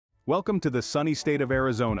Welcome to the sunny state of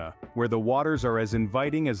Arizona, where the waters are as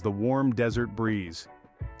inviting as the warm desert breeze.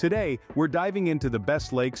 Today, we're diving into the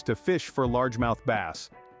best lakes to fish for largemouth bass.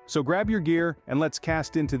 So grab your gear and let's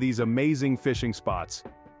cast into these amazing fishing spots.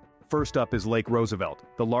 First up is Lake Roosevelt,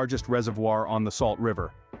 the largest reservoir on the Salt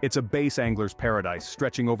River. It's a bass angler's paradise,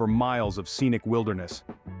 stretching over miles of scenic wilderness.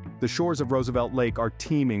 The shores of Roosevelt Lake are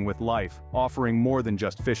teeming with life, offering more than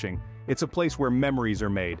just fishing. It's a place where memories are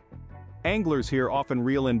made. Anglers here often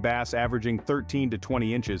reel in bass averaging 13 to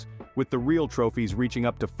 20 inches, with the real trophies reaching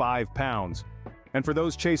up to 5 pounds. And for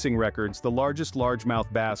those chasing records, the largest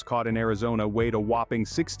largemouth bass caught in Arizona weighed a whopping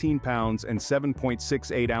 16 pounds and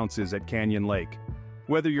 7.68 ounces at Canyon Lake.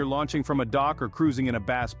 Whether you're launching from a dock or cruising in a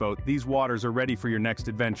bass boat, these waters are ready for your next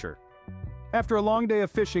adventure. After a long day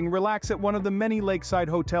of fishing, relax at one of the many lakeside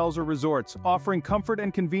hotels or resorts, offering comfort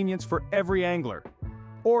and convenience for every angler.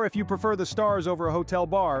 Or if you prefer the stars over a hotel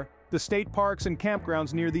bar, the state parks and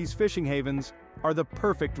campgrounds near these fishing havens are the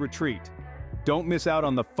perfect retreat. Don't miss out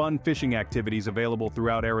on the fun fishing activities available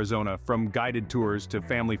throughout Arizona, from guided tours to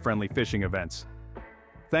family-friendly fishing events.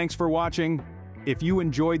 Thanks for watching. If you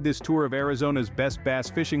enjoyed this tour of Arizona's best bass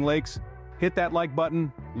fishing lakes, hit that like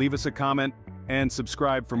button, leave us a comment, and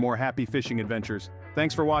subscribe for more happy fishing adventures.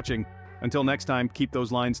 Thanks for watching. Until next time, keep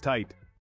those lines tight.